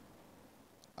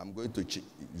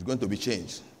 It's going to be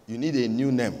changed. You need a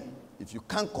new name. If you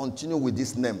can't continue with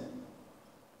this name,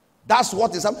 that's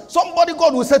what is happening. Somebody,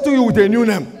 God will settle you with a new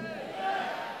name.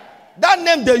 That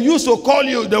name they used to call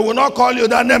you, they will not call you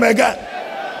that name again.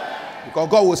 Because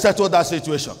God will settle that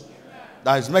situation.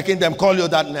 That is making them call you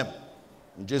that name.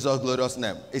 In Jesus' glorious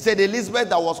name. He said Elizabeth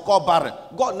that was called barren.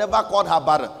 God never called her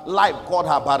barren. Life called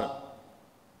her barren.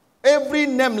 Every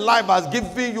name life has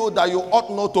given you that you ought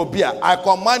not to bear, I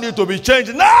command you to be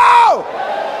changed now.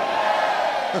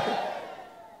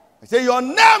 I say your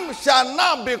name shall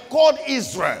now be called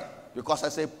Israel. Because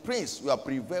as a prince, you are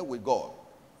prevailed with God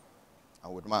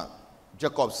and with man.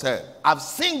 Jacob said, I've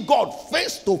seen God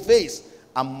face to face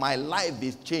and my life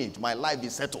is changed. My life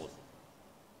is settled.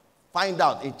 Find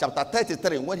out in chapter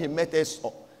 33 when he met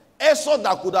Esau. Esau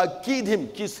that could have killed him,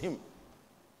 kissed him.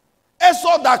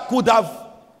 Esau that could have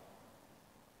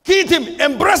killed him,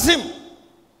 embraced him.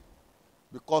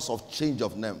 Because of change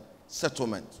of name.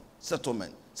 Settlement.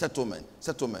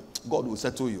 God will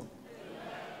settle you.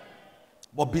 Amen.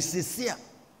 But be sincere.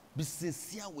 Be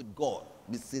sincere with God.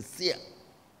 Be sincere.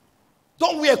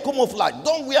 Don't wear camouflage.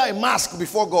 Don't wear a mask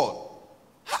before God.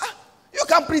 You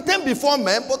can pretend before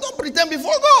men, but don't pretend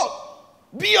before God.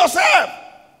 Be yourself.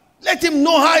 Let him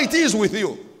know how it is with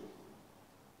you.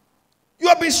 You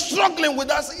have been struggling with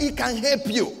us. He can help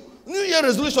you. New Year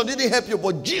resolution didn't help you,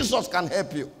 but Jesus can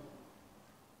help you.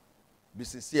 Be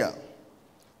sincere.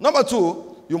 Number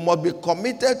 2, you must be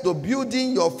committed to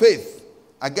building your faith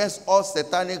against all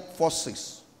satanic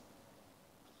forces.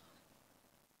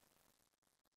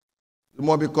 You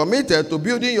must be committed to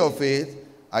building your faith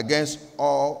against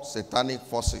all satanic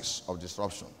forces of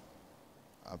disruption.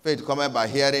 And faith cometh by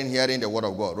hearing the word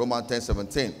of God. Romans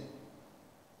 10:17.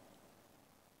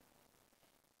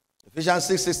 Ephesians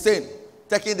 6:16.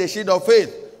 Taking the shield of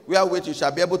faith, wherewith you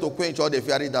shall be able to quench all the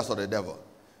fiery darts of the devil.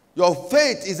 Your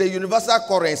faith is a universal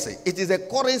currency. It is a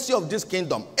currency of this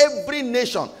kingdom. Every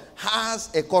nation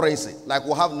has a currency, like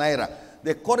we have Naira.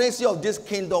 The currency of this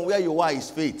kingdom where you are is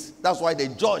faith. That's why the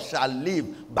just shall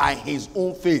live by his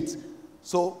own faith.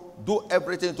 So do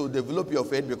everything to develop your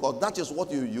faith, because that is what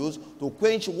you use to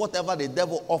quench whatever the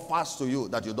devil offers to you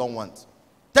that you don't want.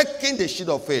 Taking the shield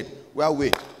of faith,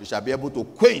 wherewith you shall be able to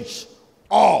quench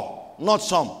all, not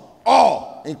some,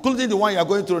 all, including the one you are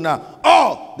going through now,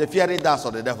 all the fiery darts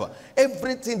of the devil.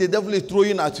 Everything the devil is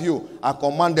throwing at you, I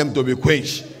command them to be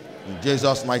quenched in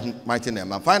Jesus' mighty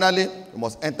name. And finally, you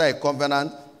must enter a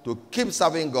covenant to keep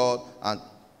serving God, and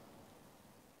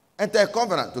enter a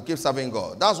covenant to keep serving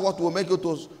God. That's what will make you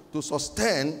to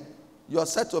sustain your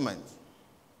settlement.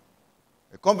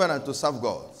 A covenant to serve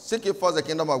God. Seek ye first the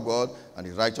kingdom of God and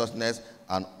his righteousness,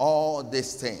 and all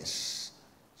these things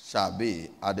shall be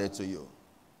added to you.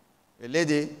 A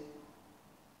lady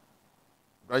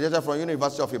graduated from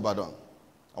University of Ibadan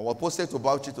and was posted to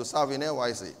Bauchi to serve in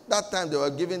NYC. That time they were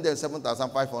giving them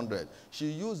 7,500. She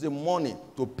used the money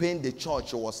to paint the church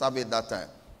she was serving that time,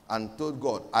 and told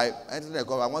God, I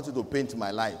want you to paint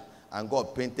my life. And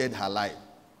God painted her life.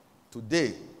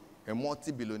 Today, a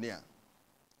multi-billionaire.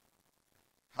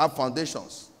 Have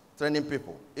foundations, training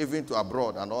people, even to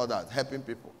abroad and all that, helping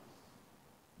people.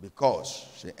 Because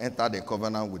she entered a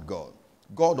covenant with God.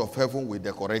 God of heaven will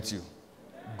decorate you.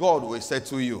 God will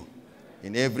settle you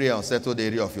in every unsettled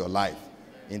area of your life.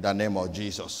 In the name of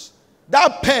Jesus.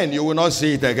 That pain, you will not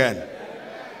see it again.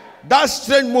 That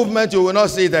strange movement, you will not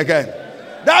see it again.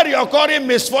 That recurring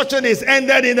misfortune is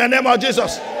ended in the name of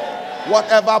Jesus.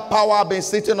 Whatever power been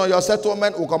sitting on your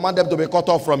settlement, will command them to be cut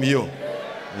off from you.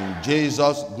 In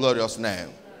Jesus' glorious name.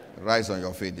 Rise on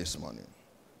your feet this morning.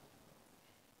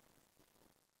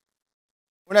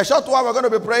 In a short while, we're going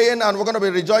to be praying and we're going to be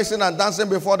rejoicing and dancing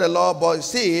before the Lord. But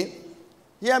see,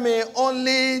 hear me,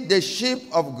 only the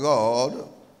sheep of God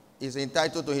is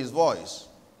entitled to his voice.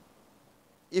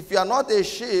 If you are not a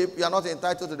sheep, you are not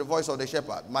entitled to the voice of the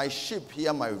shepherd. My sheep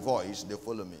hear my voice, they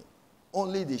follow me.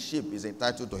 Only the sheep is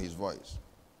entitled to his voice.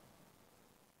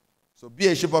 So be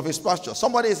a sheep of his pasture.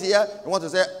 Somebody is here, you want to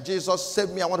say, Jesus, save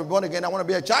me, I want to be born again, I want to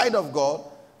be a child of God.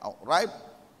 Right?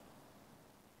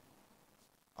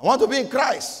 I want to be in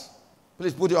Christ.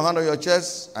 Please put your hand on your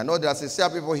chest. I know there are sincere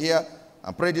people here,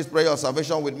 and pray this prayer of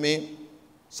salvation with me.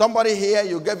 Somebody here,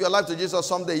 you gave your life to Jesus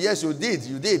someday. Yes, you did.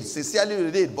 You did. Sincerely,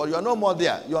 you did. But you are no more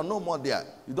there. You are no more there.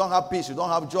 You don't have peace. You don't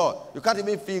have joy. You can't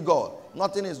even feel God.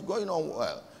 Nothing is going on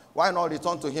well. Why not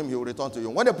return to him? He will return to you.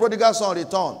 When the prodigal son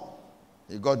returned,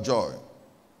 he got joy.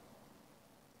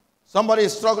 Somebody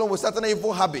is struggling with certain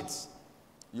evil habits.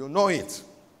 You know it.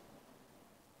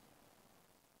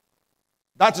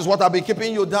 That is what has been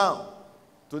keeping you down.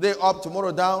 Today up,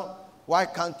 tomorrow down. Why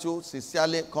can't you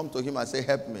sincerely come to him and say,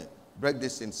 help me? Break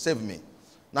this sin, save me.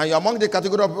 Now you're among the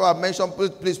category of people I've mentioned.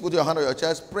 Please put your hand on your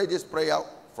chest. Pray this prayer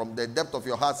from the depth of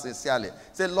your heart sincerely.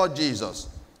 Say, Lord Jesus,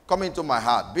 come into my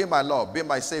heart. Be my Lord. Be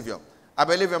my Savior. I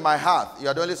believe in my heart you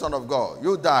are the only Son of God.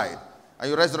 You died and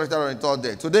you resurrected on the third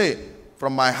day. Today,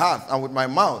 from my heart and with my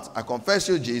mouth, I confess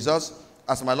you, Jesus,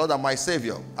 as my Lord and my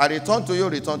Savior. I return to you,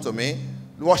 return to me.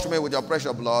 Wash me with your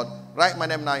precious blood. Write my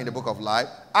name now in the book of life.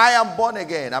 I am born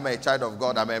again. I'm a child of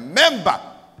God. I'm a member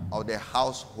of the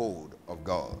household of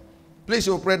God. Please,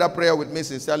 you pray that prayer with me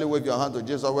sincerely. Wave your hand to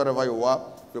Jesus wherever you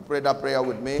are. If you pray that prayer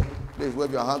with me, please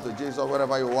wave your hand to Jesus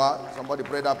wherever you are. Somebody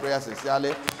pray that prayer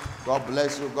sincerely. God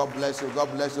bless you. God bless you.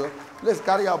 God bless you. Please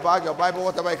carry your bag, your Bible,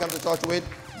 whatever you come to church with.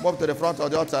 Move to the front of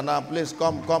the altar now. Please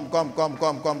come.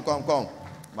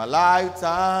 My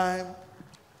lifetime,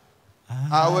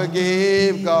 I will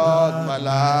give God my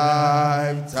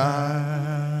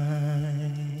lifetime.